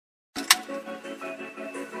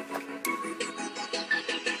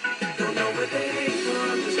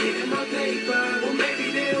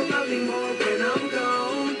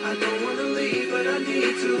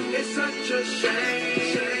it's such a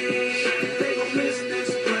shame. They gon' miss this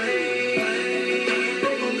plane.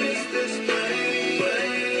 They gon' miss this plane.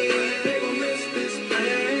 They gon' miss this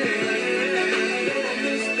plane. They gon'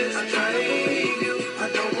 miss this train. I try to believe you. I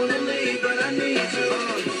don't wanna leave, but I need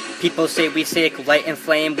to. People say we sick, light and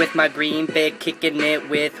flame with my green bit, kicking it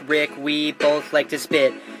with Rick, we both like to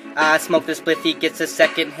spit. I smoke the spliff, he gets a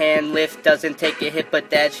second-hand lift, doesn't take a hit, but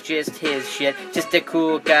that's just his shit. Just a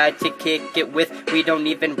cool guy to kick it with, we don't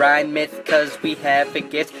even rhyme myth, cause we have a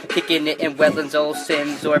gift. Kicking it in Wetlands,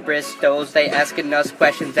 Olsons, or Bristows, they asking us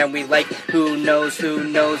questions and we like, who knows,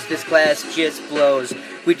 this class just blows.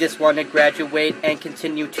 We just want to graduate and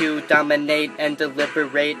continue to dominate and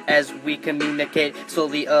deliberate as we communicate,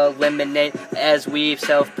 slowly eliminate as we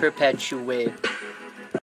self-perpetuate.